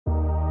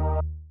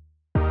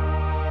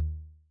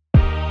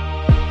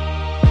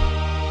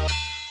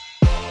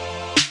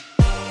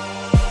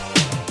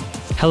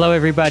Hello,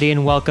 everybody,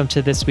 and welcome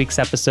to this week's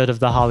episode of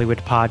the Hollywood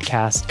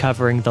Podcast,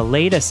 covering the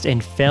latest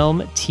in film,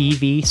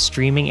 TV,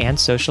 streaming, and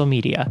social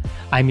media.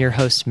 I'm your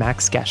host,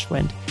 Max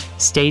Geschwind.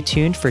 Stay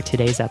tuned for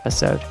today's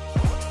episode.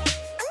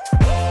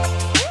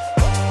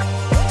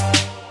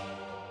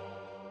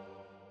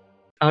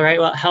 All right.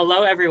 Well,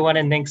 hello, everyone,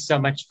 and thanks so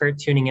much for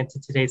tuning into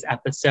today's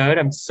episode.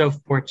 I'm so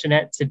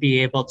fortunate to be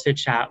able to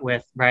chat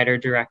with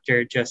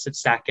writer-director Joseph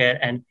Sackett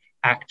and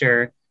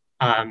actor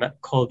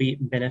Colby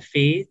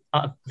Minifie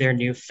of their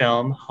new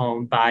film,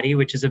 Homebody,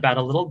 which is about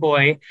a little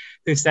boy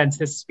who sends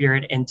his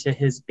spirit into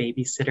his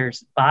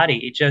babysitter's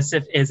body.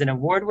 Joseph is an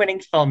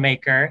award-winning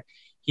filmmaker.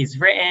 He's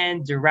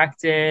written,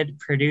 directed,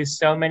 produced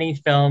so many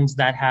films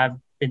that have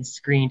been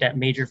screened at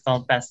major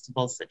film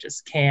festivals such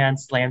as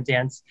Cannes,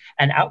 Slamdance,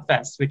 and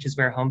Outfest, which is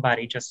where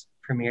Homebody just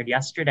premiered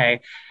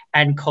yesterday.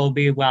 And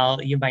Colby,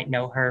 well, you might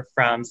know her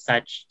from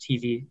such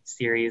TV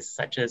series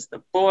such as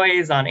The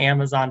Boys on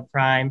Amazon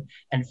Prime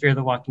and Fear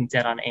the Walking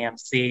Dead on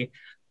AMC.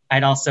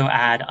 I'd also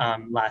add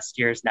last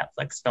year's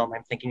Netflix film,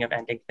 I'm Thinking of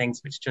Ending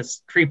Things, which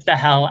just creeped the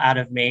hell out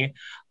of me.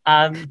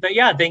 But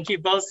yeah, thank you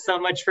both so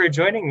much for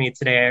joining me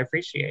today. I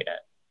appreciate it.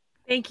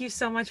 Thank you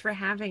so much for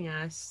having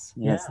us.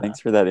 Yes, thanks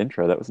for that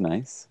intro. That was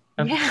nice.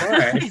 Of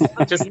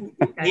course. Just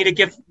need to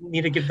give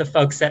the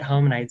folks at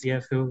home an idea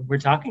of who we're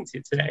talking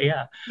to today.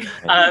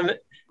 Yeah.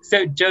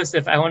 So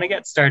Joseph, I want to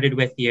get started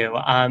with you.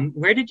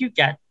 Where did you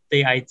get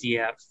the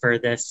idea for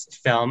this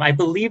film? I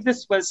believe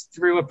this was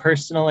through a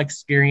personal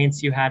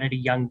experience you had as a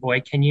young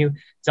boy. Can you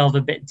delve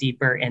a bit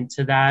deeper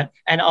into that?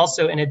 And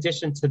also, in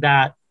addition to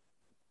that,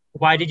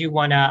 why did you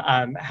want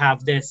to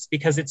have this?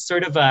 Because it's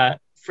sort of a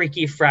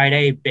Freaky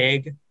Friday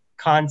big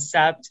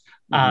concept.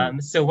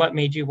 So what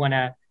made you want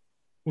to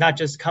not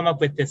just come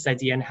up with this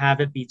idea and have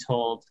it be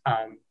told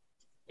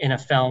in a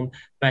film,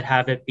 but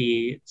have it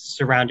be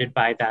surrounded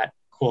by that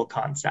cool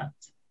concept?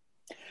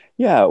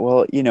 Yeah,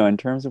 well, in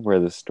terms of where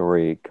the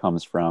story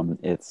comes from,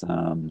 it's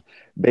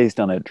based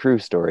on a true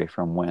story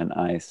from when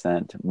I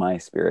sent my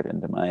spirit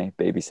into my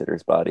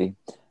babysitter's body.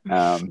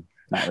 Not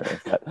really,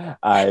 but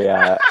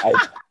I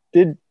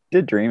did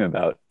dream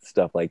about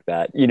stuff like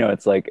that.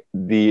 It's like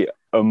the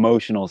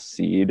emotional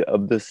seed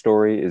of the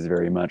story is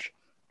very much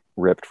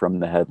ripped from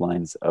the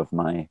headlines of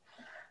my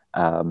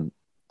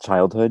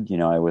childhood.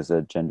 I was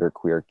a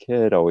genderqueer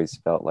kid, always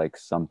felt like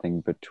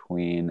something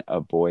between a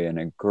boy and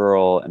a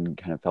girl, and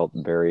kind of felt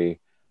very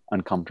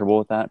uncomfortable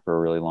with that for a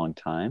really long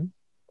time.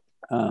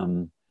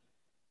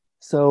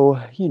 So,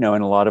 in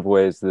a lot of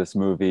ways, this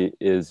movie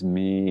is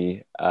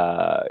me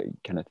kind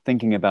of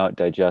thinking about,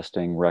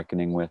 digesting,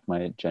 reckoning with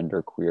my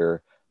genderqueer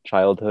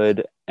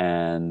childhood.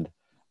 And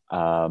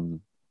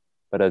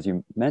but as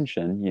you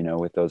mentioned,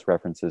 with those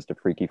references to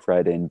Freaky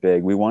Friday and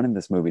Big, we wanted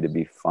this movie to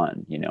be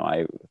fun.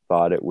 I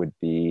thought it would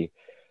be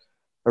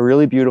a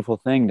really beautiful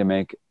thing to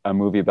make a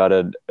movie about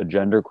a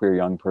genderqueer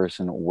young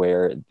person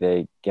where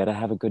they get to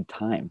have a good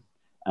time.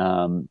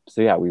 So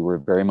yeah, we were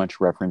very much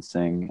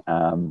referencing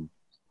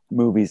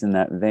movies in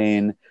that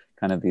vein,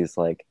 kind of these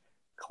like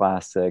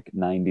classic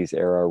 90s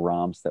era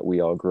romps that we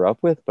all grew up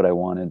with, but I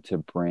wanted to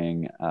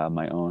bring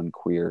my own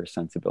queer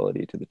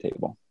sensibility to the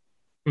table.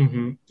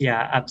 Mm-hmm.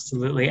 Yeah,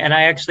 absolutely. And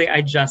I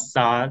just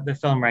saw the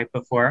film right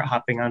before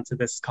hopping onto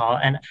this call,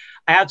 and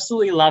I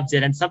absolutely loved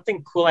it. And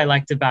something cool I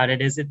liked about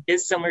it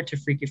is similar to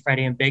Freaky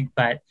Friday and Big,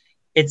 but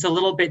it's a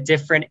little bit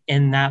different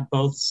in that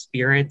both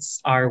spirits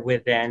are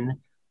within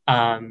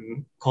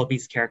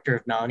Colby's character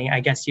of Melanie, I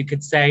guess you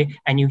could say.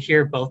 And you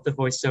hear both the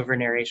voiceover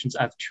narrations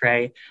of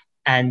Trey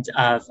and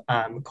of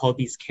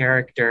Colby's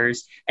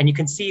characters. And you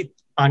can see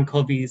on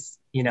Colby's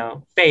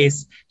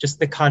face just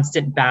the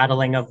constant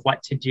battling of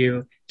what to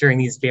do during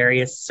these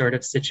various sort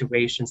of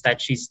situations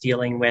that she's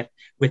dealing with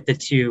the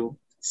two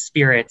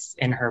spirits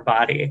in her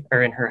body,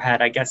 or in her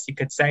head, I guess you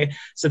could say.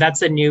 So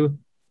that's a new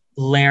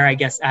layer, I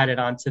guess, added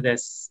onto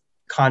this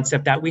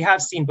concept that we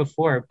have seen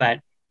before, but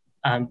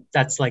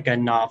that's like a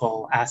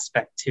novel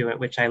aspect to it,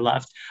 which I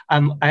loved.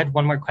 I had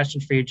one more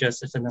question for you,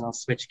 Joseph, and then I'll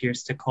switch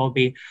gears to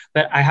Colby.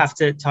 But I have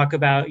to talk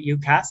about you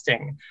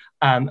casting.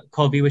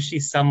 Colby, was she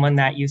someone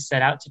that you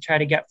set out to try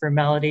to get for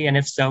Melody? And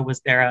if so, was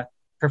there a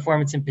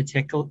performance in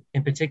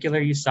particular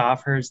you saw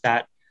of hers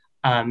that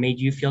made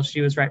you feel she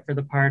was right for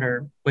the part,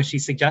 or was she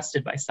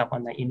suggested by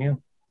someone that you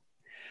knew?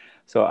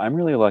 So I'm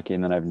really lucky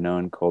in that I've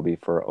known Colby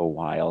for a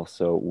while.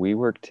 So we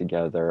worked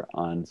together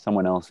on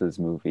someone else's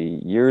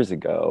movie years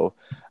ago,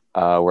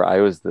 where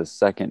I was the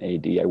second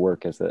AD. I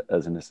work as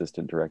an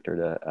assistant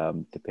director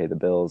to pay the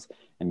bills,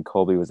 and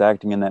Colby was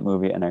acting in that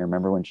movie. And I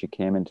remember when she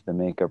came into the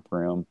makeup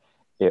room,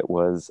 it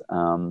was,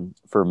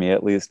 for me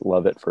at least,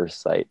 love at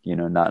first sight.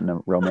 Not in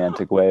a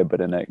romantic way,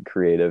 but in a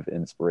creative,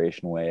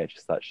 inspiration way. I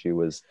just thought she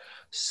was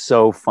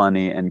so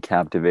funny and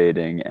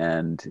captivating,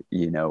 and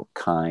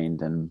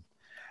kind. And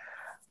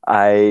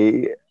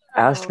I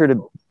asked her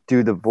to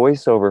do the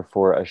voiceover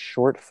for a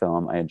short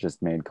film I had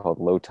just made called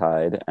Low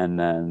Tide. And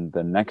then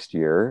the next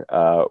year,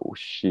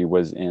 she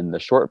was in the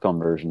short film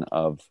version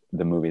of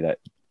the movie that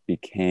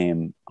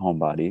became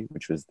Homebody,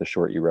 which was the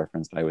short you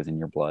referenced, I Was in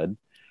Your Blood.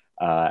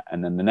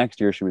 And then the next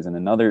year, she was in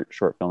another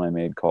short film I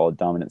made called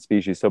Dominant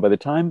Species. So by the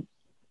time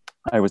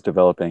I was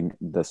developing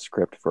the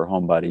script for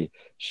Homebody,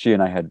 she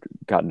and I had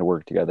gotten to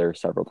work together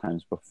several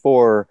times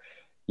before.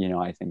 You know,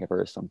 I think of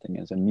her as something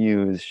as a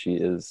muse. She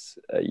is,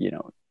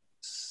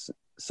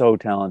 so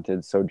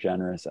talented, so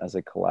generous as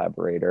a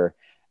collaborator.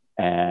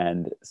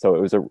 And so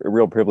it was a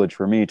real privilege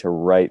for me to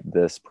write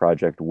this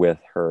project with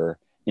her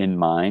in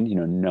mind,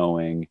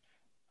 knowing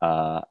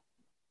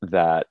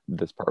that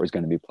this part was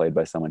going to be played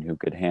by someone who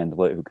could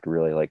handle it, who could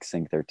really like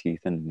sink their teeth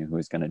in, and who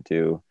was going to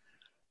do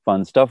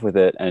fun stuff with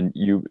it. And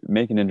you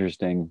make an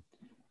interesting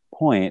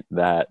point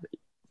that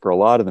for a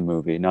lot of the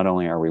movie, not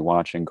only are we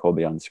watching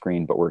Colby on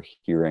screen, but we're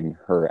hearing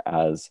her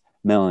as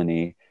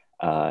Melanie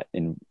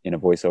in a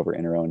voiceover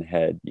in her own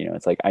head.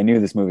 It's like I knew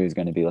this movie was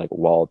going to be like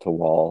wall to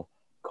wall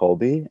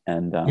Colby,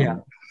 and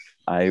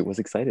I was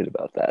excited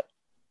about that.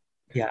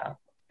 Yeah,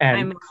 and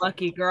I'm a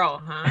lucky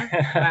girl, huh?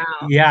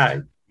 Wow. Yeah,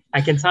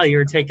 I can tell you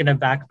were taken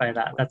aback by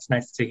that. That's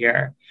nice to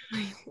hear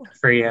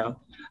for you.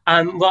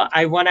 Well,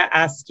 I want to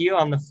ask you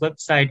on the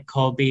flip side,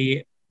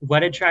 Colby,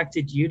 what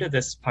attracted you to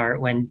this part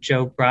when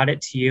Joe brought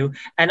it to you?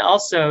 And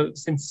also,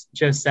 since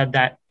Joe said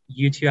that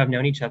you two have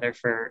known each other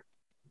for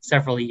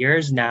several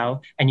years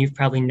now, and you've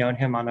probably known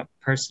him on a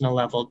personal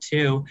level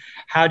too,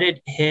 how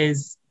did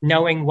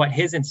knowing what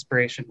his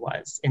inspiration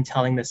was in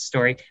telling this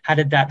story, how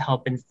did that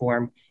help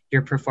inform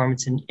your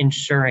performance and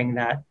ensuring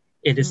that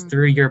it is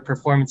through your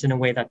performance in a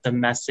way that the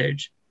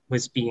message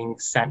was being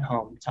sent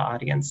home to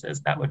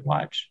audiences that would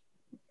watch?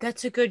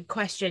 That's a good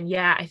question.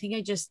 Yeah, I think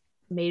I just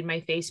made my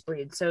face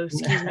bleed. So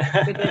excuse me,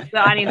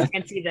 the audience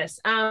can't see this.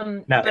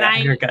 No,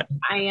 but you're good.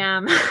 I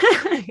am.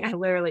 I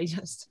literally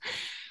just.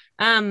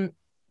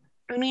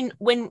 I mean,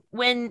 when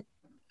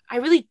I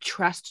really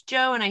trust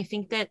Joe, and I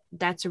think that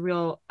that's a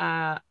real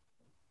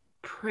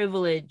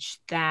privilege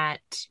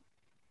that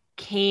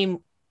came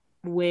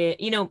with,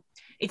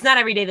 it's not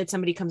every day that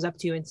somebody comes up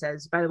to you and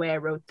says, by the way, I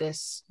wrote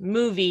this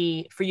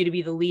movie for you to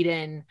be the lead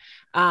in.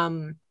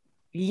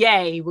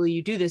 Yay, will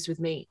you do this with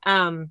me?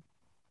 And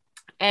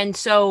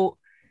so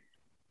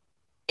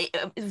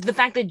the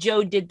fact that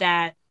Joe did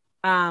that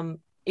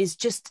is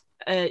just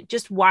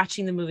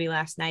watching the movie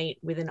last night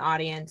with an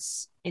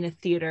audience in a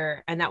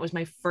theater. And that was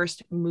my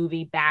first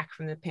movie back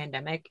from the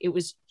pandemic. It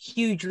was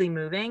hugely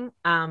moving.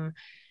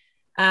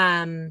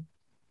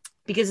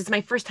 Because it's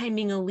my first time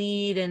being a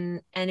lead,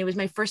 and it was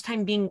my first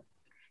time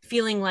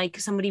feeling like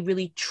somebody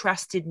really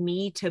trusted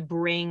me to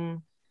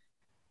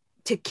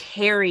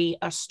carry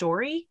a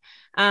story.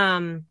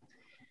 And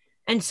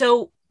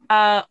so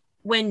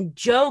when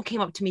Joe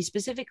came up to me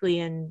specifically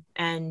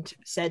and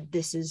said,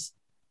 this is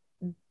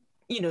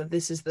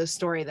the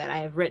story that I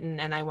have written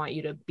and I want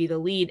you to be the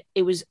lead,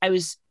 I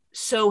was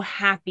so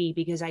happy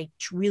because I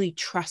really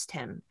trust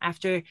him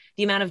after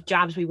the amount of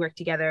jobs we worked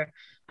together,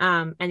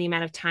 and the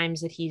amount of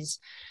times that he's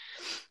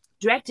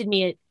directed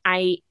me.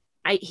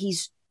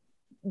 He's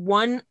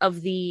one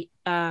of the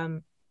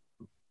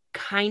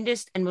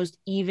kindest and most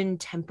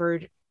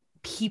even-tempered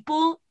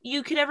people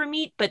you could ever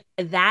meet, but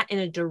that in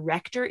a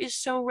director is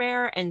so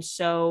rare and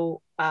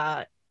so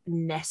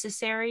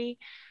necessary.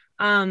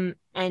 In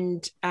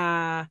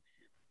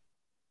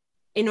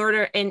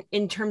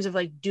terms of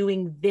like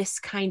doing this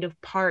kind of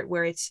part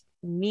where it's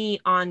me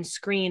on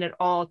screen at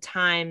all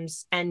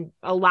times and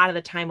a lot of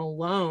the time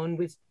alone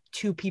with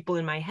two people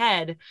in my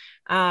head,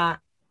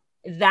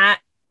 that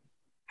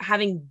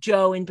having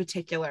Joe in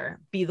particular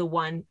be the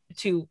one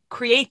to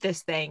create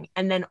this thing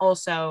and then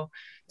also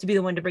to be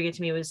the one to bring it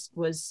to me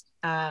was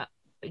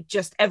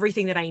just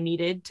everything that I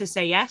needed to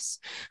say yes.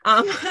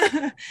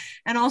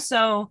 And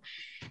also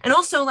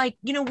like,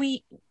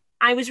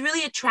 I was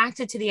really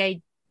attracted to the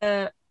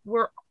idea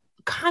we're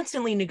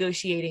constantly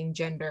negotiating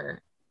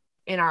gender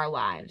in our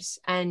lives.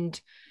 And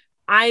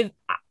I've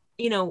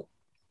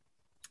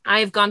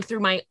gone through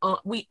my own,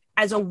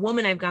 as a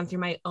woman, I've gone through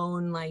my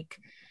own like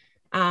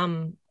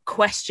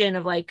question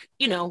of like,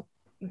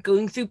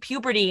 going through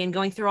puberty and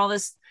going through all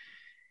this.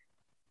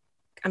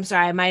 I'm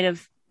sorry, I might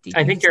have.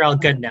 I think you're all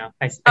good now.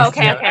 I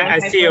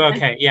see you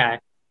okay. Yeah.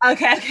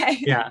 Okay.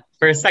 Yeah.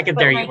 For a second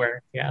there you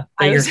were. Yeah.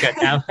 But you're good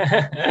now.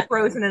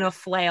 Frozen in a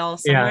flail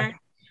somewhere.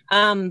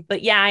 Yeah.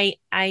 But yeah,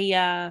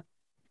 I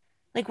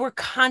like we're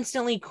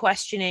constantly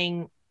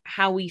questioning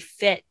how we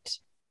fit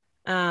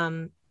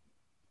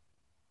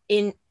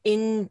into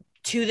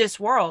this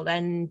world.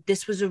 And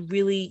this was a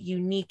really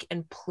unique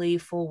and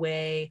playful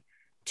way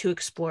to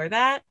explore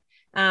that.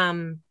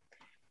 And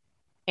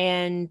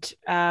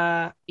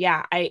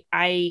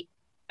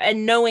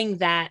knowing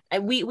that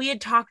we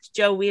had talked,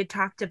 Joe, we had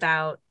talked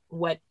about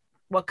what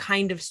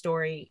kind of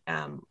story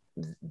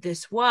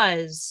this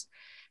was.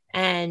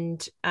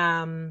 And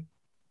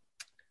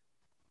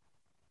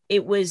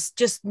it was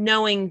just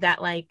knowing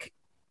that like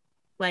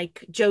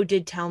Joe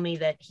did tell me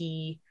that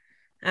he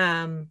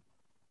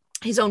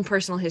his own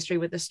personal history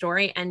with the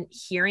story, and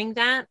hearing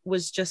that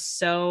was just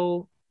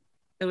so,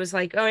 it was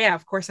like, oh yeah,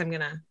 of course I'm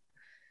gonna,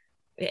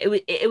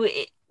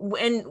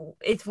 when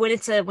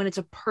it's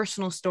a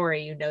personal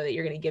story, that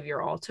you're going to give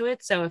your all to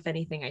it. So if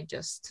anything, I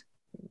just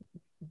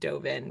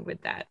dove in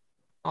with that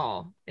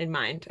all in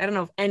mind. I don't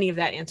know if any of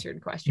that answered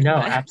the question. No,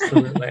 but.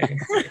 absolutely.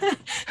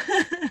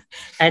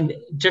 And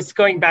just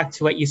going back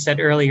to what you said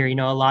earlier, you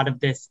know, a lot of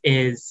this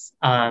is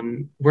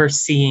we're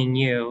seeing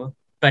you,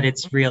 but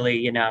it's really,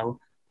 you know,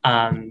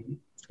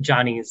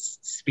 Johnny's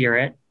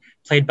spirit,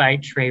 played by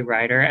Trey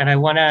Ryder. And I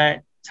want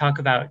to talk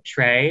about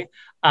Trey.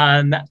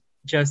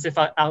 Joseph,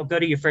 I'll go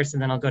to you first,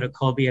 and then I'll go to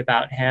Colby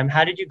about him.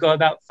 How did you go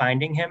about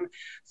finding him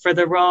for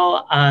the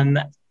role?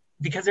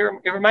 Because it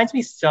reminds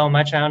me so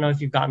much. I don't know if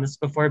you've gotten this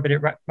before, but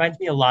it reminds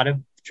me a lot of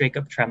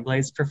Jacob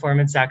Tremblay's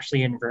performance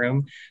actually in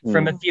Room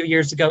from a few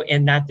years ago,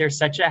 in that there's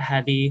such a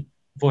heavy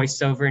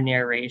voiceover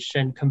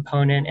narration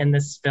component in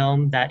this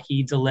film that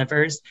he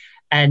delivers.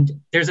 And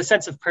there's a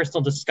sense of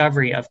personal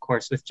discovery, of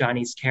course, with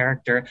Johnny's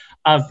character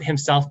of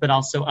himself, but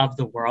also of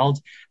the world.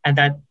 And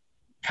that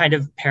kind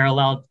of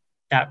paralleled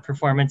that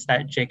performance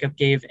that Jacob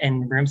gave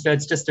in Room. So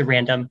it's just a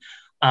random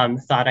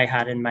thought I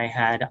had in my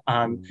head.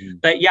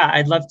 But yeah,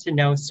 I'd love to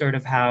know sort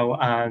of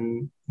how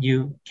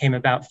you came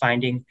about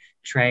finding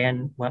Trey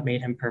and what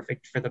made him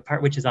perfect for the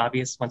part, which is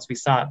obvious once we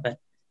saw it, but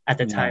at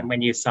the time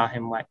when you saw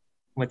him,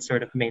 what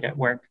sort of made it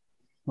work?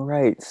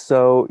 Right.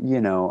 So, you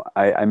know,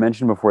 I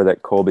mentioned before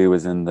that Colby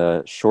was in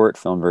the short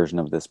film version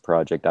of this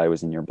project, I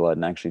Was in Your Blood,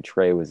 and actually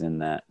Trey was in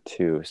that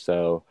too.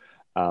 So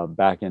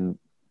back in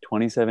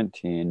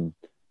 2017,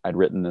 I'd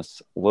written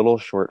this little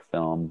short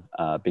film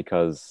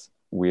because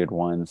we had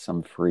won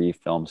some free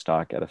film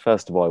stock at a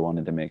festival. I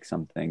wanted to make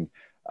something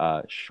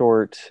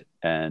short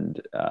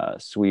and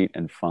sweet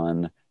and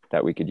fun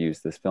that we could use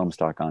this film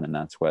stock on. And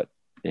that's what,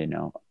 you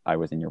know, I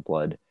Was in Your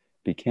Blood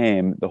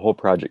became. The whole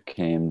project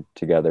came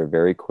together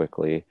very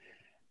quickly.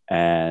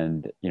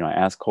 And, you know, I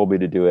asked Colby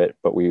to do it,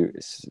 but we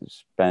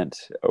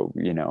spent,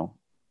 you know,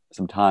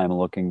 some time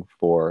looking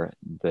for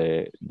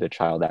the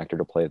child actor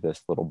to play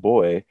this little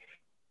boy.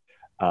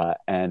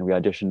 And we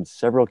auditioned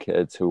several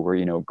kids who were,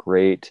 you know,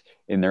 great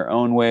in their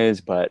own ways,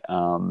 but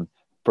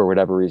for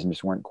whatever reason,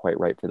 just weren't quite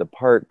right for the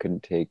part,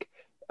 couldn't take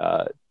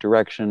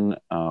direction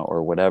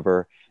or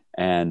whatever.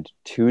 And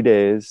 2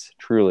 days,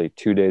 truly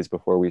 2 days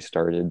before we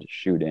started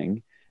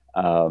shooting,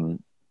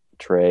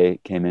 Trey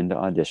came in to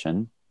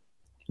audition.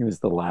 He was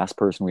the last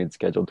person we had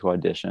scheduled to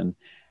audition.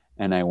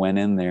 And I went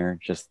in there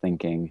just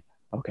thinking,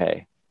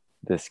 okay,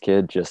 this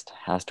kid just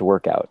has to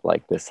work out.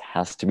 Like, this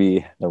has to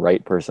be the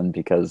right person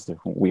because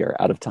we are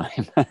out of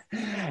time.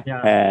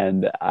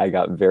 And I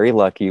got very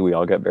lucky. We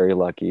all got very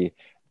lucky.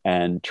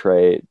 And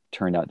Trey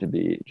turned out to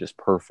be just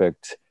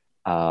perfect,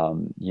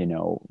 you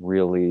know,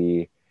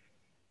 really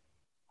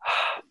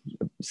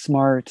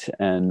smart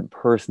and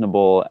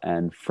personable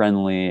and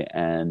friendly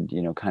and,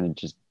 you know, kind of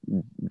just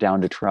down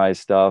to try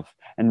stuff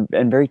and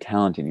very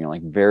talented, you know,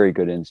 like very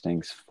good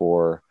instincts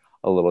for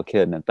a little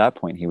kid. And at that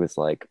point he was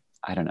like,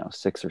 I don't know,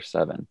 6 or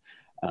 7.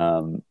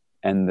 And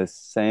the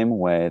same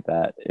way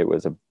that it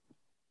was a,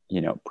 you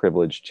know,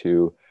 privilege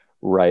to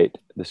write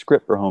the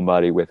script for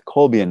Homebody with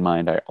Colby in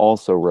mind, I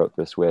also wrote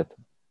this with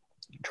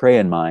Trey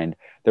in mind.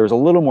 There was a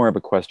little more of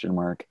a question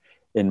mark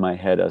in my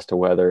head as to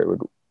whether it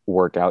would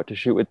work out to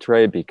shoot with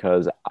Trey,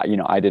 because, you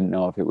know, I didn't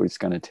know if it was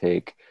going to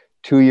take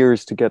 2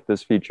 years to get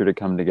this feature to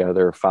come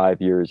together,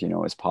 5 years. You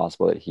know, it's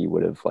possible that he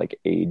would have like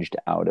aged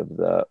out of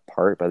the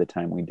part by the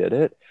time we did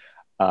it.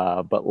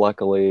 But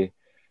luckily,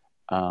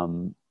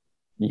 you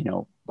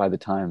know, by the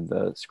time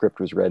the script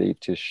was ready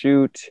to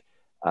shoot,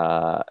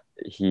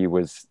 he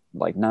was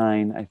like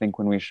 9, I think,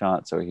 when we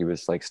shot. So he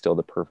was like still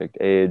the perfect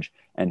age.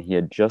 And he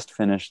had just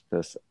finished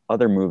this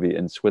other movie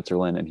in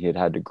Switzerland, and he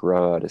had to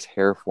grow out his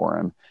hair for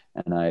him.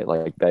 And I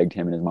like begged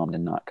him and his mom to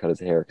not cut his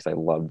hair, because I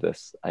loved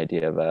this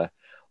idea of a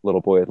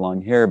little boy with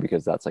long hair,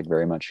 because that's like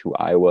very much who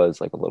I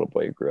was, like a little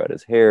boy who grew out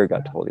his hair,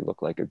 got to totally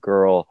look like a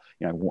girl.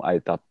 You know, I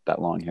thought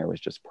that long hair was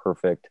just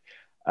perfect.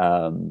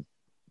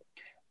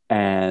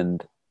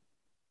 And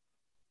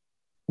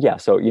yeah,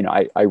 so, you know,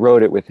 I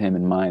wrote it with him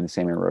in mind, the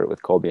same way I wrote it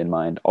with Colby in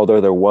mind,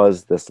 although there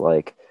was this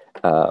like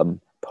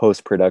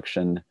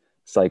post-production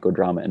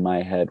psychodrama in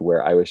my head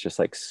where I was just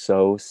like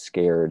so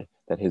scared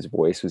that his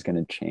voice was going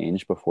to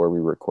change before we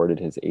recorded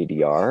his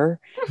ADR.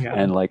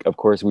 And like, of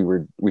course,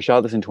 we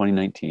shot this in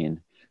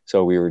 2019.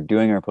 So we were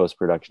doing our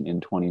post-production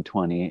in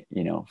 2020,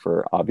 you know,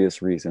 for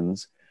obvious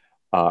reasons.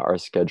 Our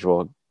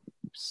schedule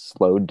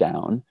slowed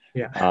down.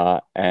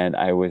 And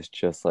I was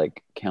just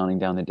like counting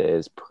down the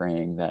days,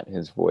 praying that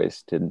his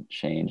voice didn't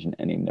change in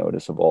any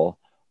noticeable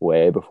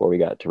way before we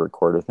got to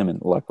record with him.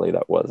 And luckily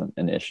that wasn't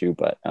an issue,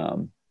 but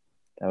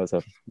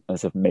that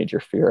was a major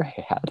fear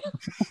I had.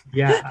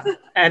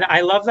 And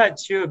I love that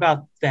too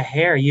about the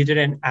hair. You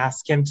didn't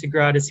ask him to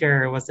grow out his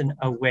hair. It wasn't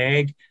a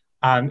wig.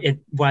 It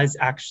was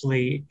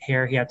actually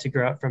hair he had to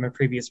grow out from a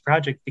previous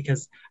project,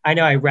 because I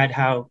know I read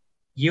how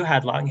you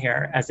had long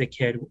hair as a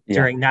kid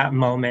during that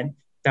moment.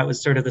 That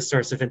was sort of the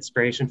source of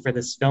inspiration for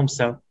this film.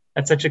 So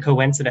that's such a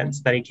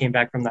coincidence that he came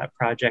back from that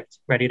project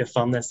ready to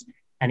film this,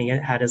 and he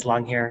had his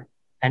long hair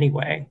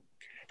anyway.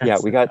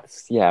 We got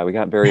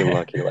very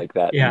lucky like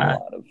that in a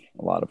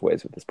lot of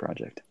ways with this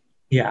project.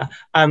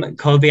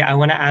 Colby, I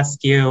want to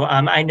ask you,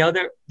 I know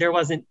there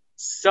wasn't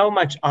so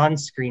much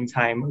on-screen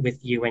time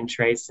with you and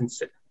Trey,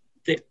 since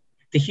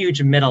the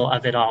huge middle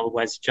of it all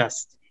was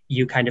just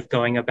you kind of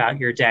going about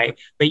your day.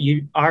 But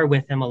you are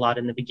with him a lot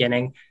in the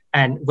beginning.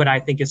 And what I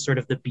think is sort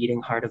of the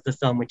beating heart of the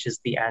film, which is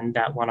the end,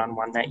 that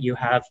one-on-one that you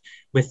have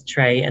with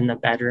Trey in the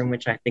bedroom,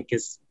 which I think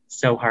is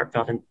so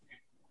heartfelt. And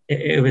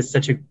it was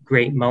such a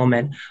great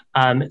moment.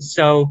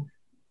 So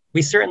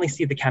we certainly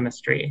see the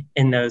chemistry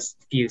in those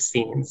few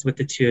scenes with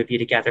the two of you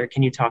together.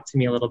 Can you talk to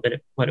me a little bit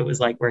of what it was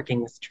like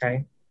working with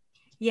Trey?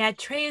 Yeah,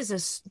 Trey is a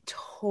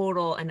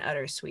total and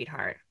utter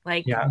sweetheart.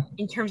 Like, Yeah.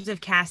 in terms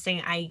of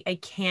casting, I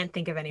can't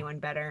think of anyone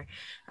better.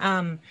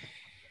 And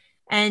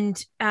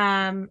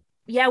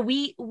yeah,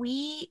 we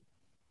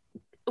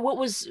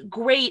what's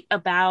great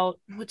about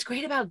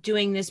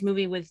doing this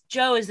movie with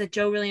Joe is that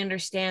Joe really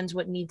understands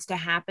what needs to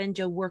happen.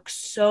 Joe works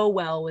so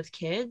well with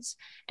kids,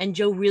 and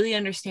Joe really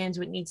understands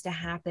what needs to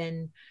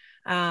happen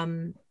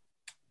in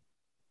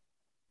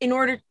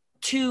order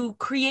to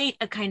create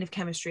a kind of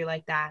chemistry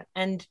like that.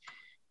 And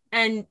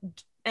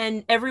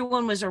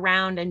everyone was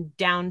around and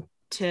down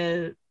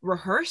to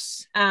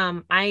rehearse.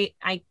 I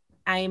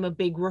am a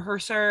big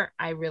rehearser.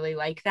 I really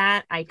like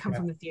that. I come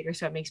from the theater,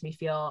 so it makes me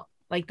feel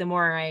like the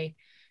more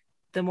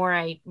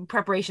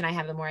preparation I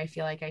have, the more I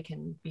feel like I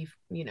can be,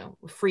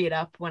 free it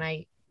up when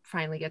I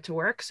finally get to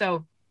work.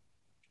 So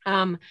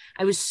I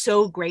was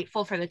so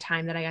grateful for the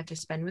time that I got to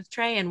spend with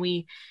Trey, and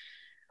we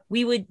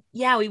would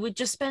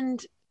just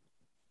spend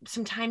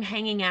some time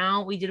hanging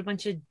out. We did a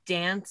bunch of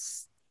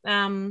dance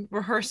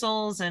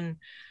rehearsals, and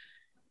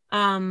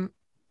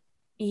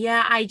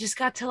I just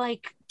got to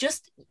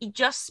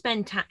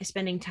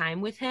spending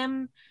time with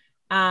him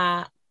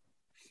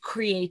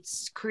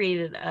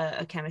created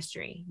a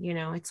chemistry.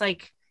 It's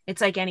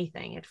like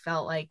anything. It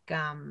felt like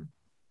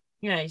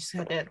you just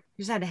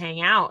had to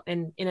hang out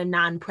in a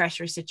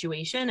non-pressure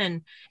situation,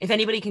 and if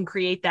anybody can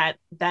create that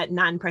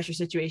non-pressure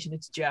situation,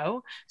 it's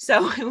Joe.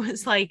 So it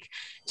was like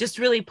just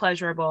really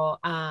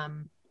pleasurable,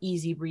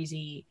 easy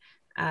breezy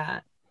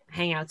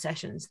hangout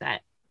sessions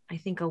that I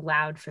think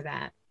allowed for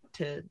that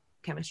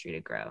chemistry to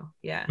grow.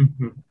 Yeah.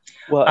 Mm-hmm.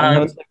 Well, and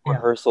those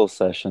rehearsal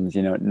sessions,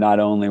 not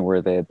only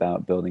were they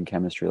about building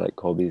chemistry, like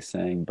Colby's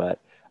saying,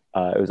 but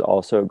it was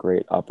also a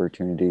great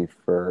opportunity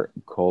for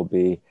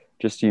Colby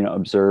just to,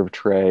 observe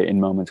Trey in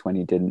moments when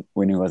he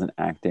wasn't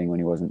acting, when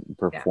he wasn't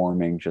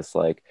performing, just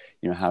like,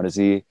 how does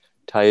he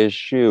tie his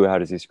shoe? How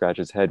does he scratch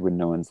his head when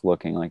no one's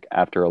looking? Like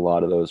after a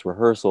lot of those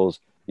rehearsals,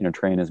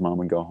 Trey and his mom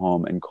would go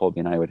home and Colby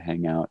and I would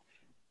hang out,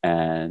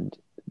 and,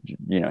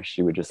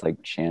 she would just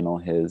like channel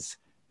his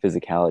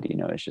physicality.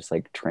 It's just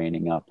like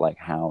training up, like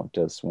how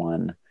does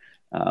one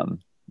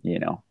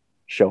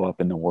show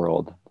up in the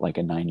world like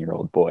a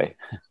 9-year-old boy.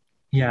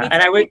 And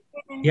I would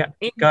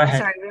go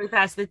ahead. Sorry, really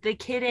fast. The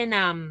kid in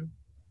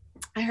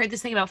I heard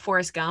this thing about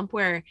Forrest Gump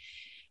where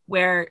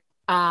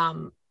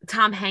Tom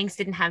Hanks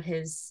didn't have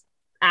his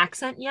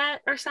accent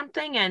yet or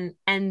something,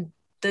 and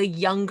the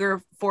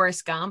younger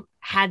Forrest Gump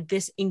had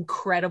this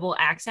incredible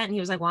accent, and he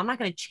was like, well, I'm not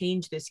going to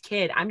change this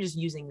kid, I'm just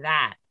using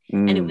that.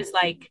 And it was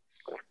like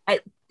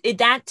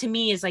that to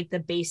me is like the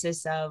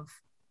basis of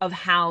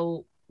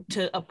how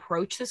to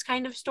approach this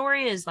kind of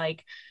story, is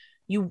like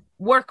you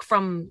work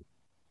from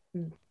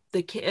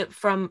the kid,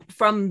 from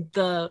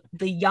the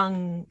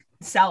young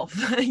self,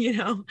 the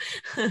young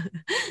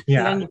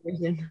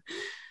version.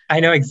 I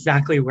know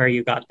exactly where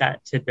you got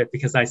that tidbit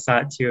because I saw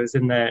it too. It was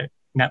in the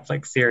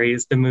Netflix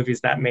series, The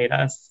Movies That Made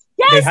Us.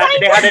 Yes,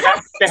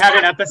 they had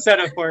an episode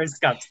of Forrest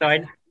Gump, so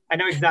I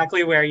know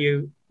exactly where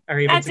you are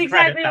able That's to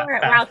exactly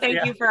credit that. Wow,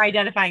 thank you for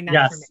identifying that.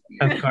 Yes,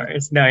 for me. Of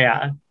course. No,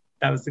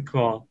 that was a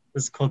cool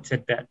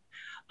tidbit.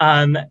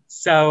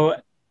 So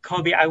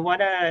Colby, I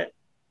want to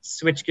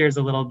switch gears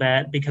a little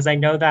bit because I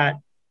know that,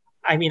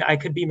 I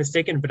could be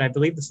mistaken, but I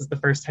believe this is the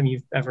first time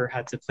you've ever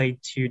had to play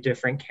two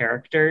different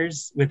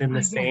characters within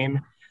the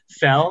same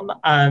film.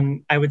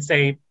 I would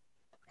say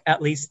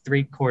at least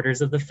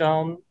 3/4 of the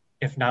film,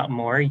 if not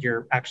more,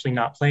 you're actually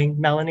not playing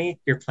Melanie,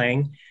 you're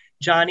playing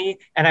Johnny.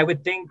 And I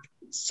would think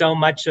so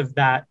much of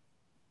that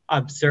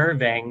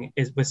observing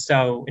was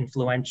so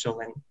influential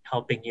in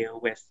helping you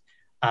with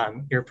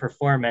your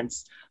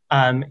performance.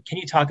 Can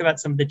you talk about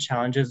some of the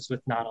challenges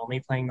with not only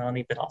playing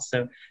Melanie, but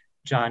also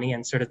Johnny,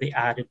 and sort of the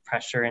added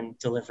pressure in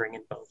delivering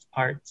in both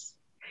parts?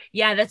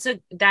 Yeah,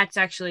 that's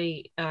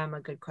actually a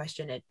good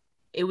question.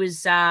 It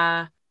was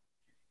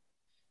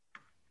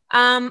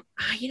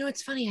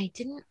it's funny,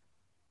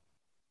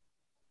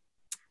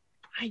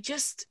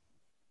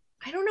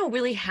 I don't know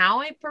really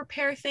how I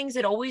prepare things.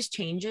 It always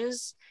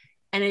changes.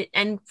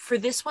 And for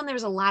this one, there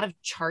was a lot of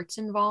charts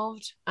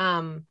involved,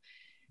 and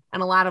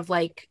a lot of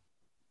like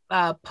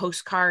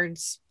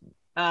postcards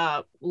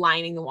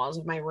lining the walls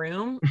of my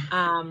room.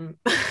 And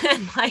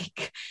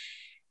like,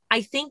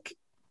 I think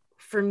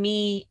for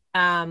me,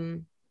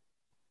 it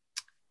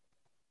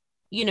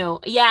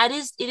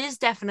is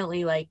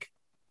definitely like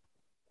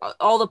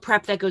all the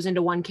prep that goes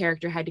into one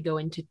character had to go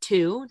into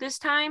two this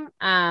time.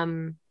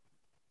 And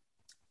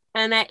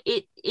that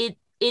it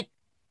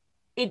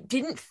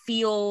didn't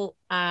feel,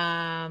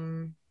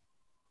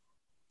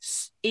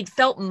 it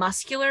felt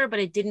muscular, but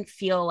it didn't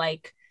feel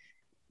like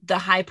the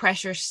high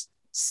pressure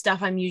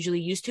stuff I'm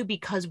usually used to,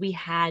 because we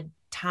had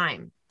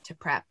time to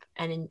prep.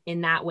 And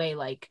in that way,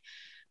 like,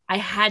 I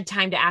had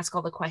time to ask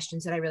all the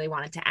questions that I really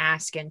wanted to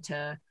ask and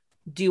to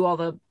do all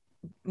the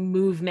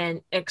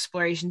movement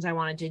explorations I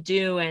wanted to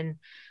do. And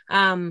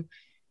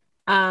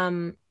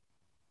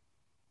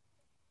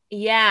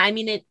yeah, I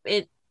mean,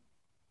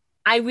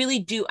 I really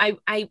do.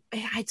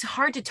 It's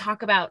hard to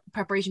talk about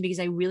preparation because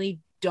I really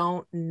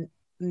don't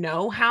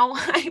know how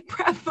I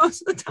prep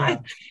most of the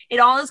time. Yeah. It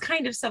all is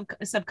kind of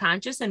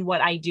subconscious. And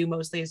what I do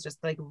mostly is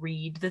just like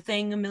read the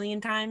thing a million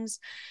times,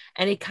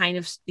 and it kind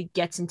of it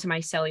gets into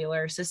my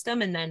cellular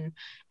system. And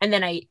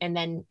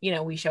then, you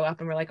know, we show up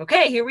and we're like,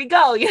 okay, here we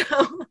go, you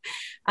know?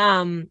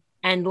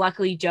 And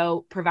luckily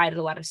Joe provided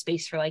a lot of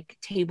space for like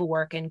table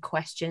work and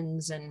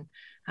questions and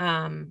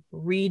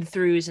read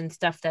throughs and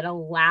stuff that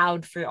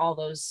allowed for all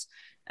those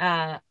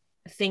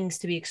things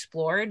to be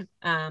explored,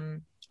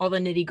 all the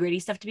nitty gritty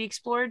stuff to be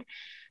explored.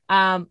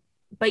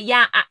 But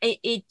yeah,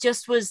 it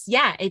just was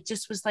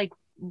like,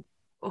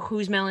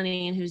 who's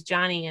Melanie and who's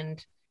Johnny,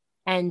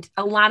 and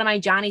a lot of my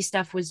Johnny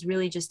stuff was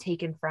really just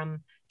taken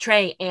from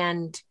Trey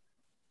and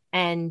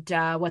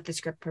what the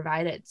script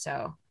provided.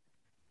 So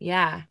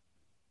yeah.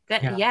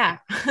 Yeah.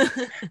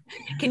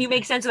 Can you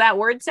make sense of that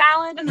word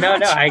salad? No,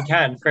 I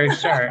can, for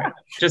sure.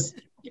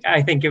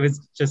 I think it was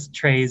just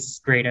Trey's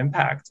great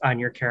impact on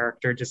your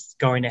character, just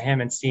going to him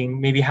and seeing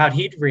maybe how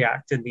he'd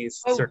react in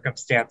these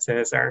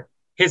circumstances, or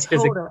his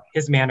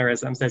his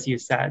mannerisms, as you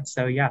said.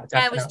 So yeah, definitely.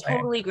 Yeah, it was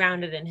totally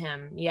grounded in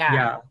him.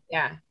 Yeah.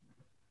 And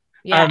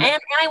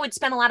I would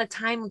spend a lot of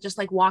time just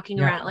like walking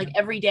around. Like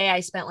every day I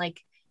spent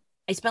like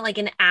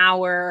an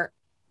hour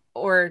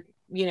or,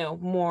 you know,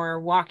 more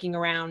walking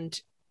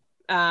around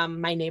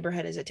my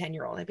neighborhood as a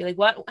 10-year-old. I'd be like,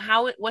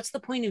 what's the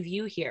point of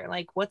view here?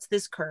 Like, what's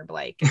this curb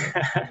like?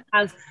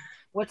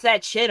 What's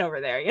that shit over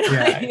there? You know?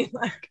 Yeah.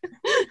 Like,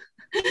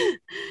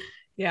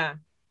 yeah.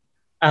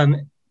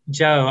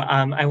 Joe,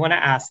 I want to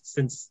ask,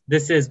 since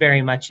this is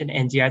very much an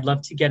indie, I'd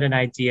love to get an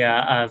idea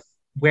of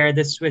where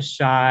this was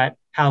shot,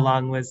 how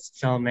long was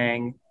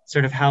filming,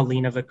 sort of how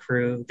lean of a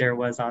crew there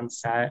was on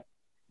set.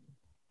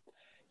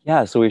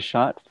 Yeah, so we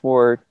shot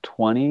for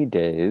 20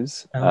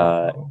 days.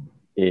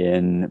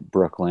 In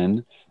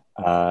Brooklyn,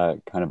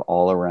 kind of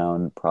all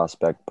around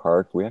Prospect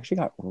Park. We actually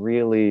got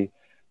really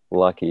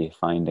lucky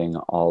finding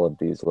all of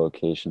these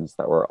locations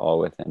that were all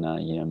within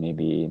a, you know,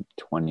 maybe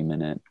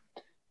 20-minute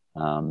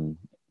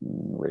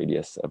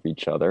radius of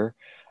each other.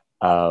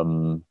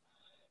 I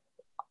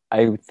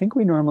think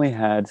we normally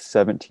had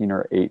 17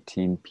 or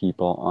 18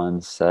 people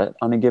on set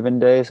on a given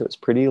day, so it's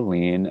pretty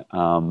lean.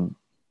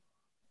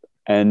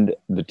 And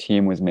the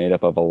team was made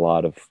up of a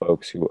lot of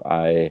folks who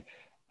I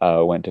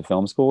went to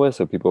film school with,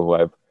 so people who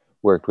I've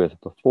worked with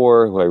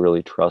before, who I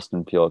really trust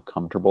and feel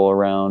comfortable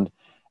around.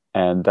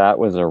 And that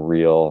was a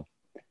real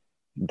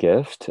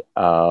gift,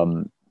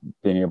 being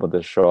able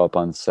to show up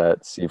on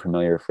set, see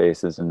familiar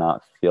faces, and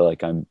not feel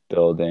like I'm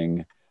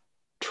building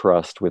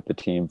trust with the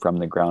team from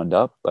the ground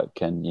up, but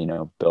can, you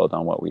know, build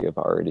on what we have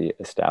already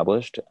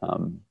established.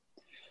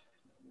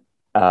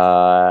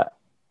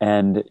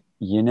 And,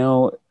 you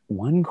know,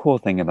 one cool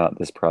thing about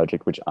this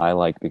project, which I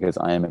like because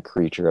I am a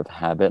creature of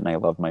habit and I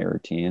love my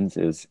routines,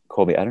 is,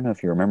 Colby, I don't know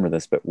if you remember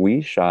this, but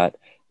we shot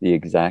the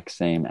exact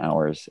same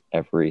hours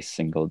every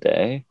single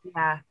day.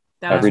 Yeah.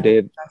 Every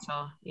day.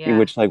 Special. Yeah.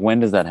 Which, like, when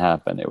does that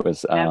happen? It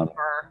was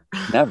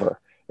never.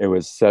 It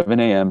was 7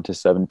 a.m. to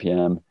 7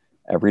 p.m.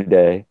 every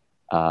day.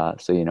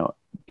 So, you know,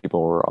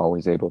 people were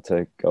always able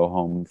to go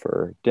home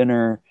for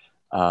dinner.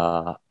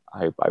 I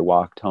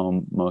walked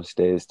home most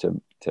days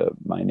to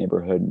my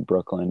neighborhood in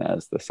Brooklyn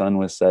as the sun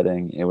was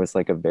setting. It was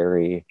like a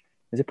pretty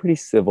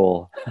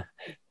civil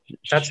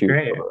That's shoot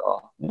great.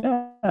 Overall.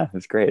 Yeah, it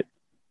was great.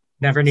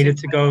 Never needed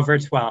to go over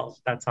 12.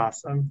 That's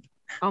awesome.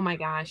 Oh my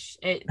gosh.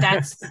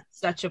 That's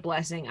such a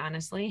blessing,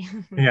 honestly.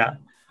 Yeah.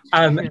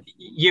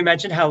 You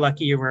mentioned how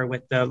lucky you were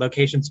with the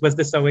locations. Was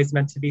this always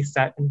meant to be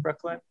set in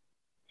Brooklyn?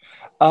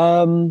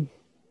 So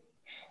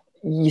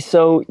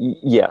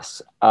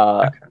yes.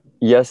 Okay.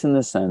 Yes, in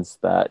the sense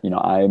that, you know,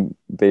 I'm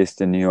based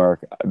in New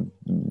York.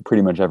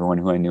 Pretty much everyone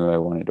who I knew I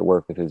wanted to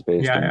work with is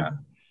based in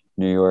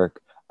New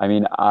York. I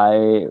mean,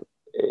 a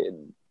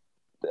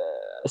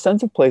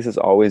sense of place is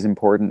always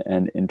important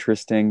and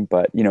interesting,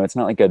 but, you know, it's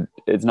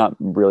not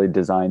really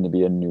designed to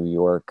be a New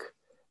York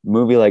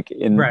movie. Like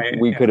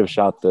we could have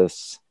shot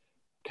this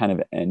kind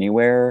of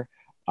anywhere.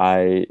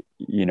 I,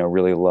 you know,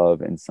 really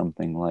love in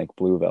something like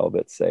Blue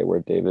Velvet, say, where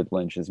David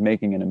Lynch is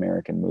making an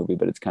American movie,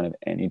 but it's kind of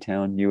any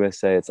town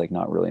USA. It's like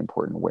not really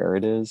important where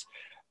it is.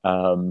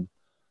 But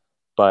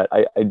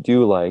I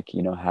do like,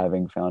 you know,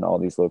 having found all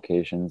these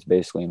locations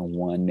basically in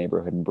one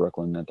neighborhood in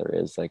Brooklyn, that there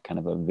is like kind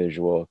of a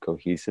visual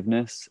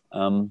cohesiveness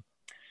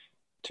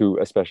to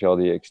especially all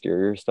the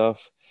exterior stuff.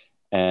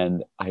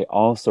 And I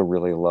also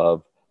really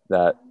love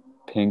that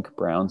pink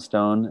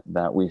brownstone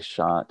that we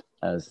shot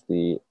as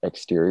the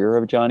exterior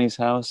of Johnny's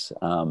house.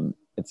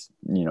 It's,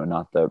 you know,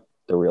 not the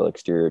real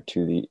exterior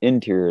to the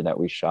interior that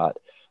we shot,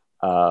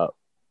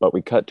 but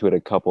we cut to it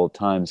a couple of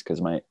times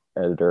because my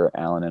editor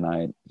Alan and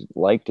I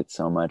liked it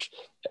so much.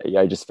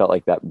 I just felt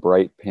like that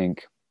bright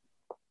pink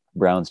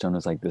brownstone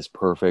was like this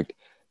perfect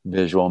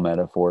visual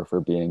metaphor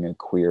for being a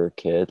queer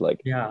kid.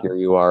 Like, Yeah. here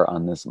you are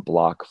on this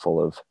block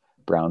full of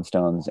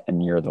brownstones,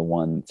 and you're the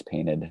one that's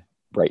painted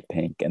bright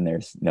pink, and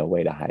there's no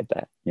way to hide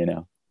that, you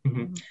know?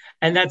 Mm-hmm.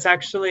 And that's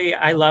actually,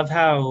 I love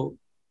how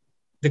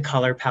the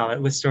color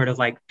palette was sort of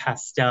like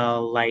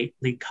pastel,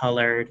 lightly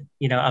colored,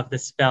 of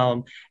this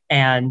film.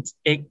 And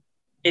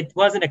it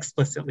wasn't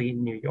explicitly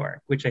New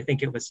York, which I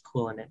think it was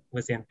cool, and it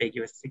was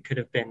ambiguous. It could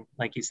have been,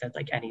 like you said,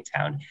 like any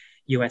town,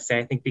 USA,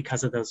 I think,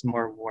 because of those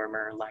more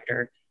warmer,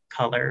 lighter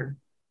colors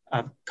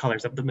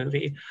of the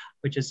movie,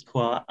 which is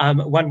cool.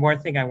 One more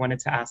thing I wanted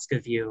to ask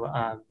of you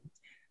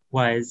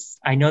was,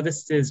 I know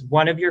this is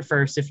one of your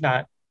first, if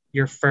not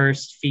your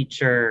first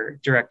feature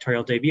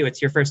directorial debut. It's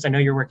your first. I know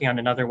you're working on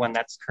another one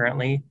that's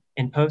currently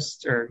in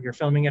post, or you're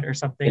filming it or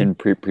something. In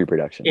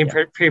pre-production. In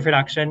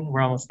pre-production,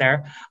 we're almost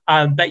there.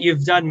 But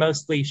you've done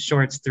mostly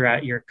shorts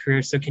throughout your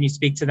career. So can you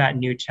speak to that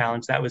new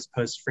challenge that was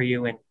posed for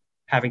you in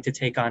having to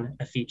take on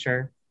a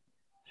feature?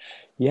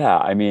 Yeah,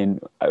 I mean,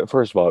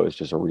 first of all, it was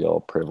just a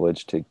real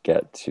privilege to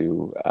get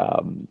to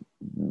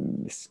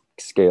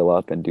scale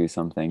up and do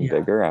something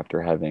bigger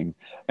after having,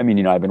 I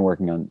mean, I've been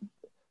working on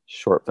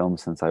short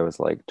films since I was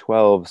like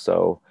 12.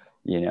 So,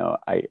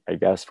 I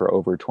guess for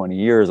over 20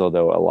 years,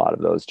 although a lot of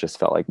those just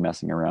felt like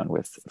messing around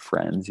with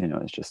friends,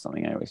 it's just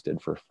something I always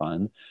did for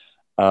fun.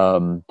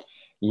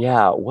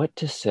 Yeah, what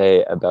to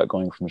say about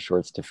going from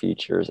shorts to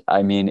features?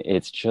 I mean,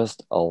 it's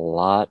just a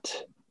lot.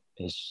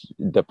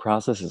 The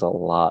process is a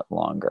lot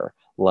longer.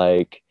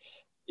 Like,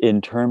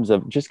 in terms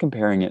of just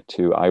comparing it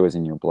to I Was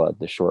in Your Blood,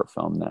 the short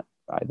film that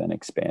I then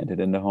expanded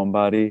into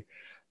Homebody.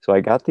 So I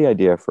got the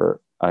idea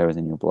for I Was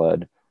in Your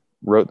Blood,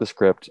 wrote the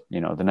script,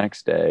 the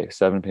next day,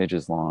 7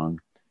 pages long.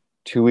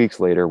 2 weeks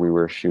later, we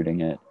were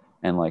shooting it.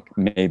 And like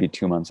maybe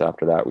 2 months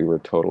after that, we were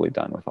totally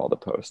done with all the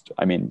post.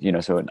 I mean,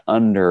 so in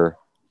under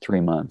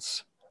 3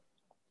 months,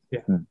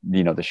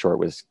 the short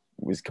was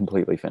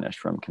completely finished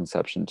from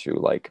conception to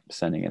like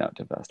sending it out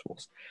to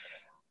festivals.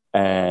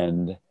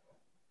 And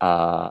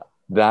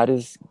that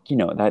is,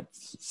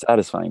 that's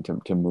satisfying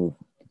to move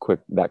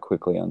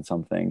quickly on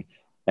something.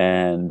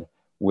 And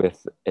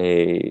with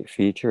a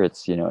feature,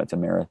 it's a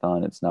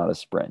marathon. It's not a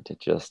sprint. It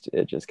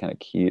just kind of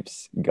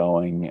keeps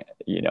going.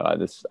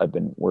 I've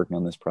been working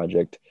on this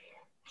project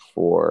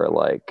for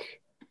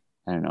like,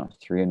 I don't know,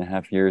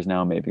 3.5 years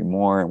now, maybe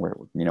more. And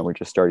we're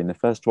just starting the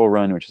festival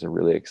run, which is a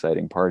really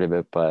exciting part of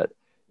it. But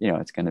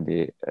it's going to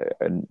be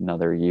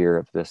another year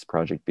of this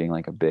project being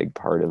like a big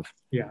part of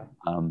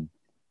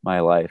my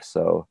life.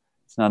 So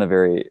it's not a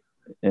very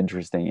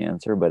interesting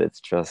answer, but it's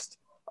just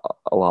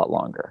a lot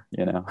longer,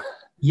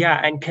 Yeah,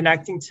 and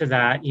connecting to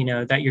that,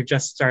 that you're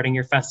just starting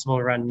your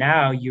festival run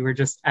now. You were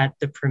just at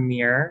the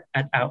premiere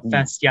at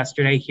Outfest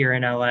yesterday here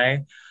in LA.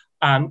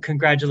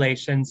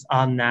 Congratulations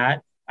on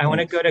that. I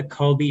want to go to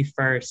Colby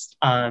first,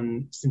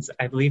 since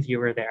I believe you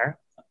were there,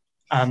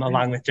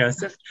 along with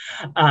Joseph.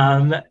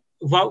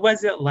 What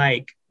was it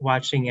like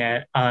watching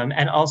it?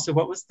 And also,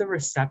 what was the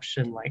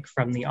reception like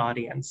from the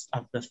audience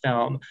of the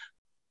film?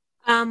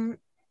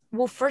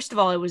 Well, first of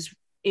all,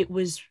 it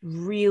was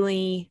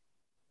really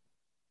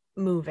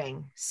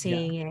moving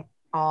seeing it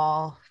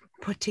all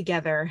put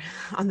together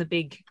on the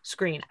big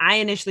screen. I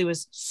initially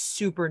was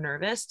super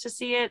nervous to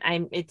see it.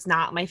 It's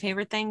not my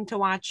favorite thing to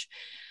watch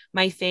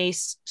my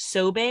face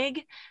so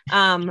big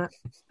for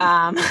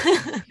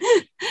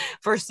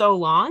so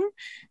long.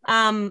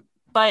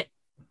 But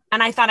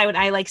I thought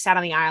I like sat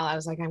on the aisle. I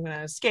was like, I'm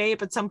gonna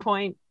escape at some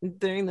point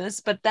doing this.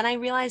 But then I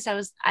realized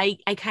I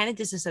kind of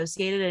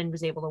disassociated and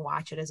was able to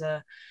watch it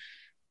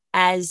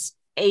as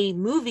a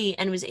movie,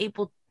 and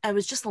I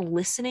was just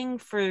listening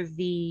for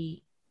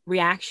the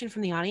reaction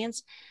from the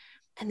audience,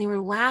 and they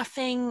were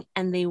laughing,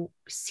 and they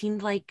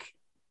seemed like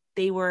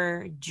they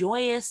were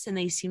joyous, and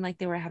they seemed like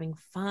they were having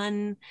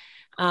fun.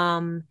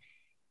 And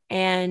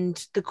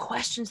the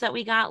questions that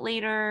we got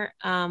later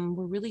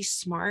were really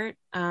smart.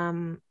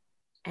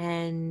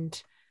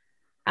 And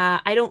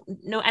I don't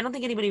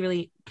think anybody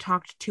really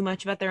talked too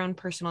much about their own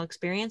personal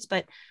experience,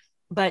 but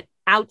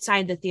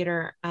outside the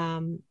theater,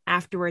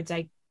 afterwards,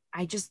 I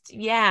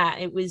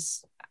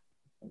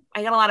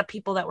got a lot of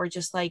people that were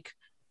just like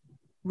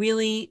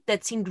that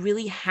seemed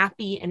really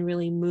happy and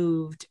really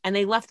moved, and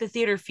they left the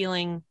theater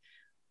feeling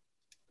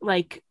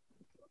like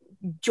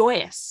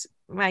joyous.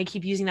 I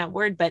keep using that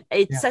word, but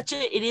it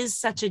is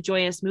such a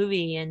joyous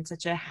movie and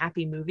such a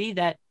happy movie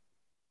that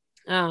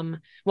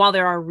while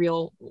there are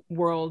real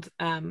world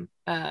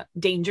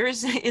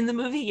dangers in the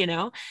movie,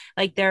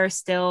 like there are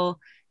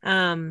still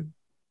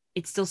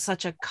it's still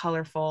such a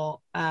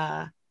colorful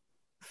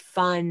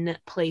fun,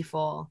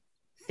 playful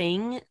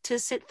thing to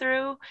sit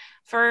through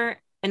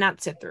and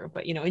not sit through,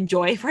 but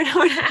enjoy for an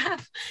hour and a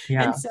half.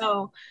 And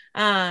so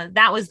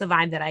that was the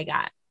vibe that I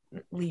got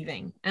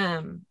leaving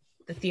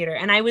the theater.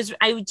 And I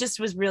just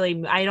was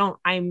really,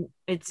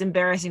 it's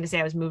embarrassing to say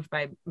I was moved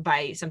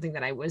by something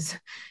that I was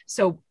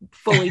so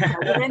fully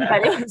present in,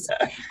 but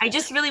I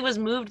just really was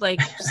moved,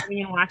 like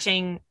sitting and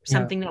watching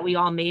something that we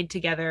all made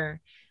together,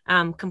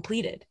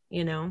 completed,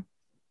 you know?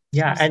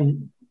 Yeah.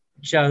 And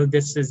Joe,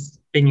 this has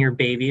been your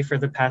baby for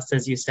the past,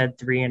 as you said,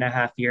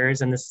 3.5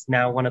 years. And this is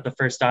now one of the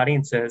first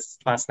audiences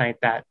last night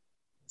that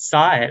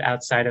saw it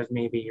outside of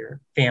maybe your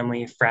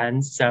family,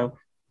 friends. So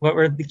what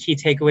were the key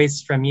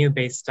takeaways from you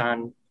based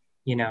on,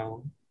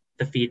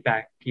 the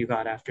feedback you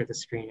got after the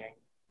screening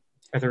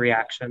or the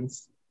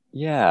reactions?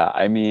 Yeah,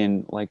 I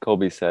mean, like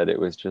Colby said, it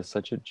was just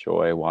such a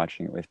joy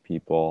watching it with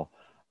people.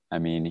 I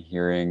mean,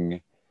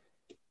 hearing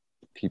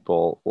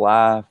people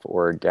laugh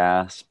or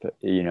gasp,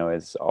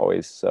 is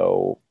always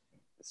so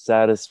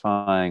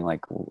satisfying,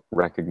 like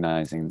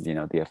recognizing,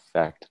 the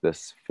effect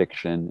this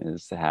fiction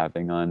is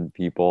having on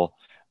people.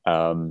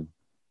 Um,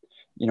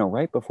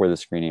 right before the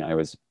screening, I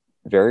was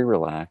very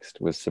relaxed,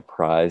 was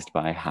surprised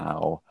by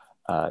how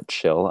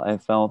chill I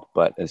felt.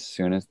 But as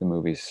soon as the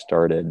movie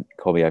started,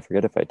 Colby, I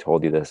forget if I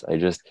told you this,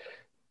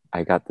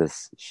 I got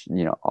this,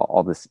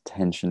 all this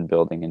tension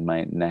building in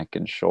my neck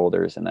and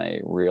shoulders. And I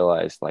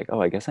realized, like, oh,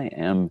 I guess I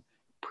am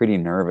pretty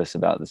nervous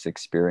about this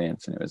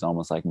experience. And it was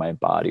almost like my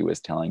body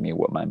was telling me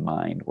what my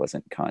mind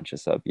wasn't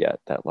conscious of yet,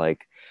 that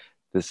like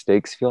the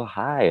stakes feel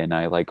high. And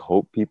I like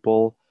hope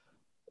people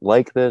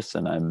like this.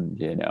 And I'm,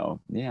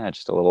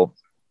 just a little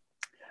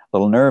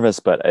nervous,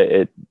 but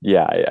I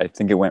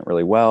think it went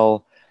really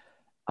well.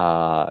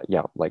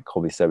 Like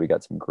Colby said, we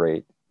got some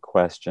great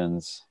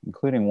questions,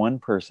 including one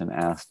person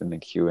asked in the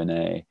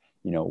Q&A,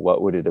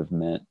 what would it have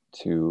meant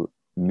to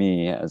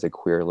me as a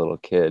queer little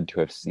kid to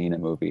have seen a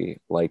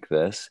movie like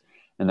this?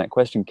 And that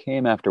question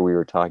came after we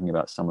were talking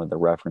about some of the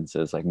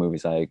references, like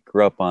movies I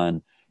grew up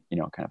on,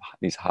 kind of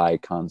these high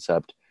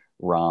concept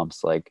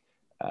romps, like,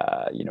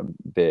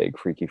 Big,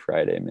 Freaky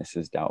Friday,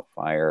 Mrs.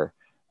 Doubtfire.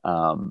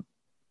 And,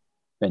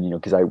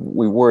 because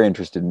we were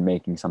interested in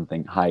making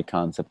something high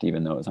concept,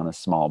 even though it was on a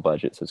small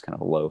budget. So it's kind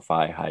of a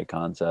lo-fi high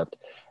concept.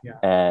 Yeah.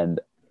 And,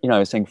 I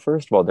was saying,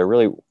 first of all, there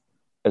really,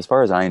 as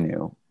far as I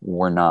knew,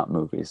 were not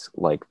movies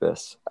like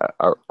this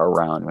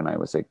around when I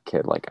was a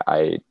kid. Like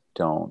I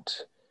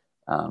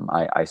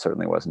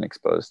certainly wasn't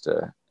exposed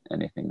to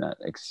anything that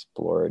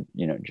explored,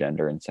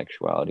 gender and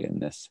sexuality in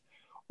this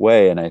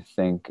way. And I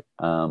think,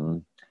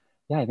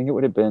 I think it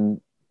would have been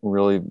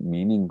really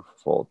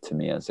meaningful to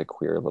me as a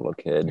queer little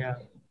kid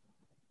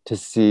to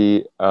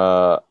see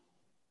a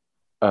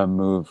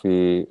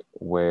movie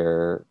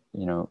where,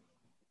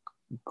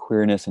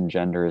 queerness and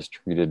gender is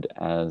treated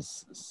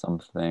as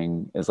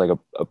something, is like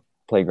a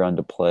playground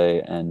to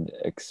play and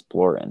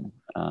explore in.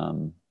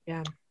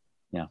 Yeah.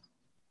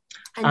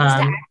 And just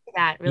to add to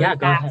that really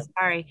fast,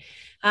 sorry.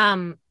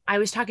 I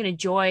was talking to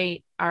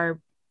Joy, our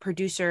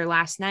producer,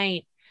 last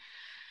night.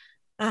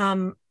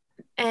 And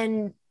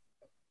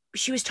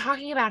she was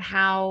talking about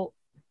how,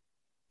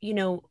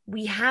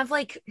 we have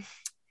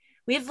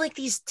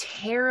these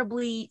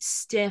terribly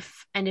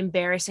stiff and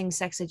embarrassing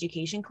sex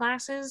education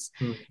classes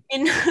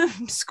in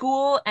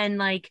school. And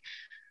like,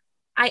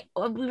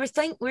 we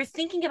were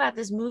thinking about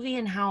this movie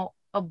and how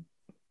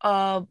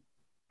a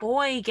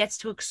boy gets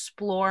to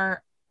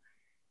explore,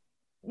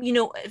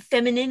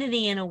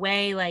 femininity in a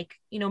way, like,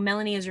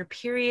 Melanie has her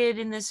period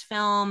in this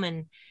film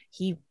and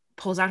he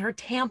pulls out her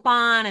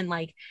tampon, and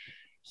like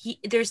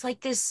there's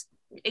like this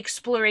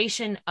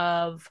exploration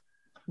of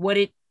what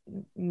it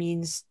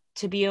means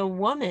to be a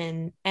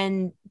woman,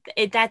 and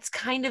that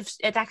kind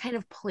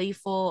of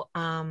playful,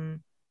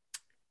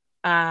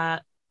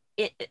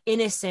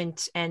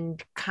 innocent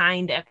and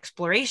kind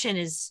exploration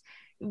is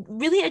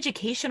really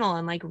educational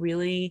and like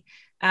really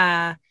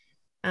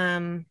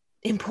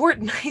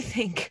important, I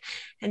think.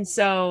 And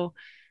so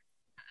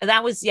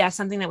that was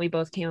something that we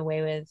both came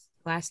away with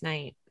last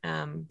night,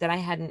 that I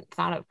hadn't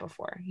thought of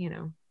before.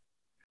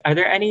 Are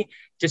there any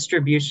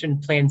distribution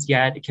plans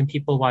yet? Can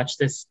people watch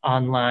this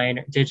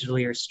online,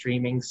 digitally, or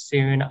streaming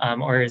soon?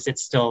 Or is it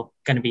still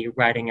going to be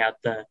riding out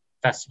the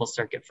festival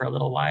circuit for a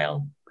little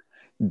while?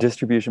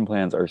 Distribution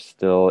plans are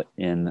still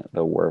in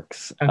the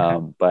works,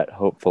 okay. But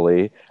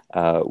hopefully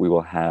we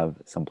will have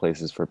some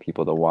places for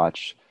people to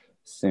watch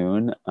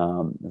soon.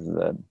 This is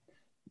a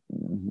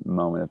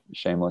moment of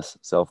shameless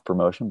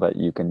self-promotion, but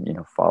you can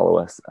follow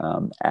us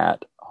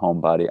at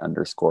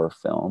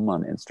homebody_film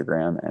on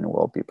Instagram, and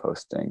we'll be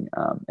posting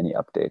any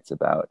updates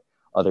about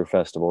other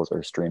festivals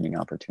or streaming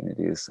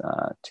opportunities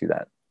to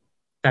that.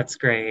 That's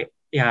great.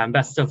 Yeah, and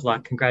best of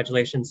luck.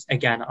 Congratulations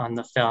again on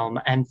the film.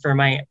 And for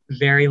my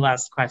very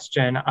last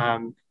question,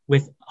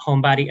 with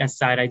Homebody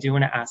aside, I do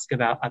want to ask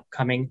about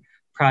upcoming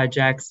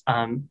projects.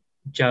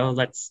 Joe,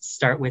 let's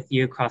start with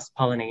you. Cross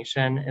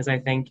Pollination is, I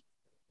think,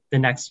 the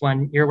next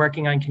one you're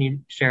working on. Can you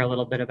share a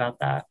little bit about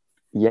that?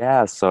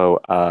 Yeah, so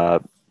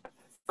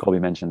Colby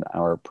mentioned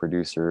our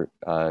producer,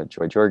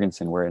 Joy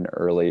Jorgensen. We're in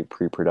early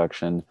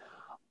pre-production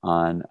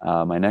on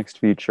my next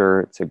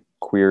feature. It's a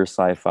queer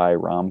sci-fi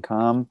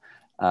rom-com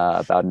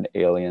about an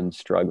alien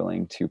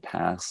struggling to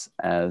pass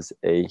as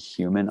a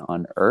human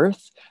on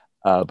Earth.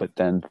 But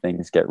then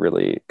things get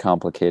really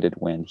complicated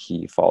when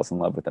he falls in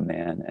love with a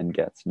man and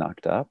gets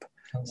knocked up.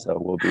 So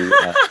we'll be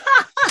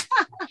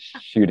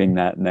shooting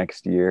that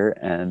next year.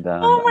 And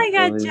oh my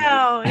God,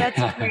 Joe, that's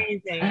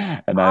amazing.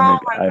 And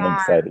I'm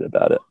excited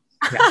about it.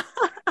 Yeah.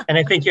 And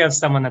I think you have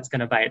someone that's going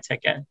to buy a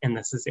ticket in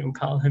this Zoom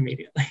call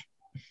immediately.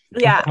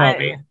 Yeah.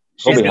 Colby.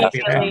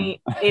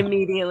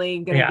 Immediately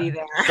gonna be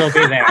there.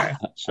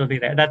 She'll be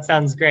there. That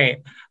sounds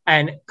great.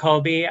 And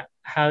Colby,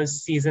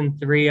 how's season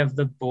 3 of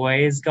The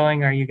Boys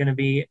going? Are you going to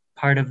be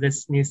part of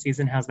this new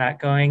season? How's that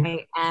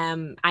going?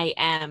 I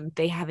am.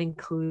 They have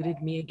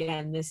included me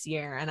again this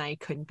year, and I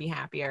couldn't be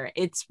happier.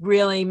 It's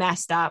really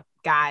messed up,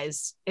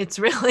 guys. It's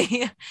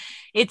going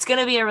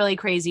to be a really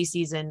crazy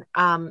season.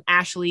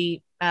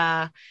 Ashley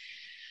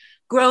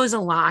grows a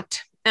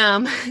lot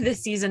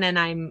this season, and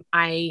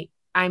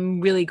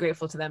I'm really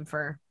grateful to them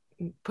for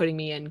putting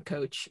me in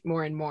coach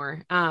more and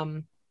more.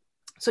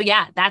 So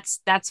yeah,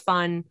 that's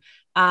fun.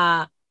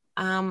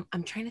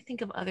 I'm trying to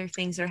think of other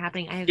things that are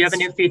happening. Do you have a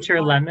new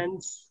feature,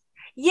 Lemons?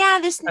 Yeah,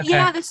 this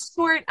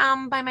short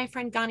by my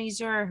friend Gani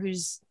Zur,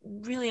 who's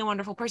really a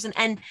wonderful person,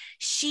 and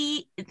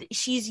she's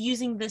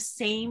using the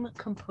same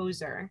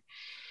composer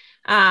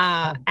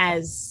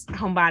as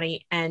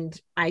Homebody, and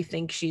I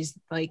think she's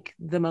like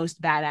the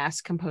most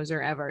badass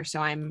composer ever. So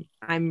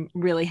I'm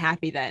really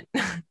happy that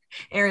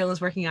Ariel is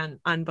working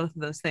on both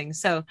of those things.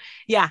 So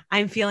yeah,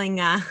 I'm feeling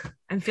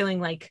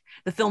like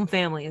the film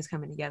family is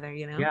coming together,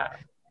 you know?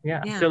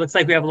 Yeah. So it looks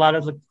like we have a lot to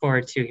look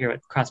forward to here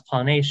with Cross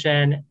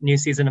Pollination, new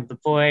season of The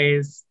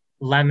Boys,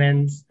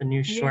 Lemons, the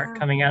new short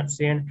coming out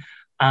soon.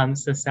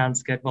 So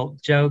sounds good. Well,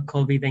 Joe,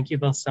 Colby, thank you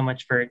both so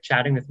much for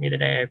chatting with me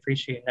today. I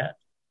appreciate it.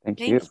 Thank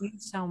you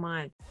so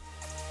much.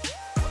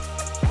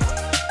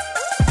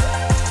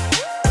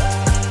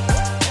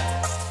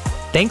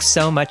 Thanks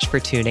so much for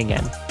tuning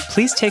in.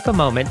 Please take a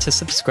moment to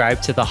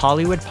subscribe to the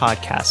Hollywood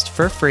Podcast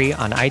for free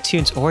on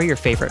iTunes or your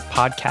favorite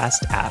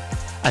podcast app.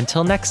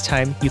 Until next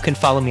time, you can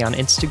follow me on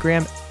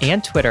Instagram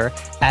and Twitter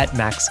at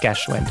Max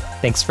Geschwind.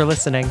 Thanks for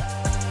listening.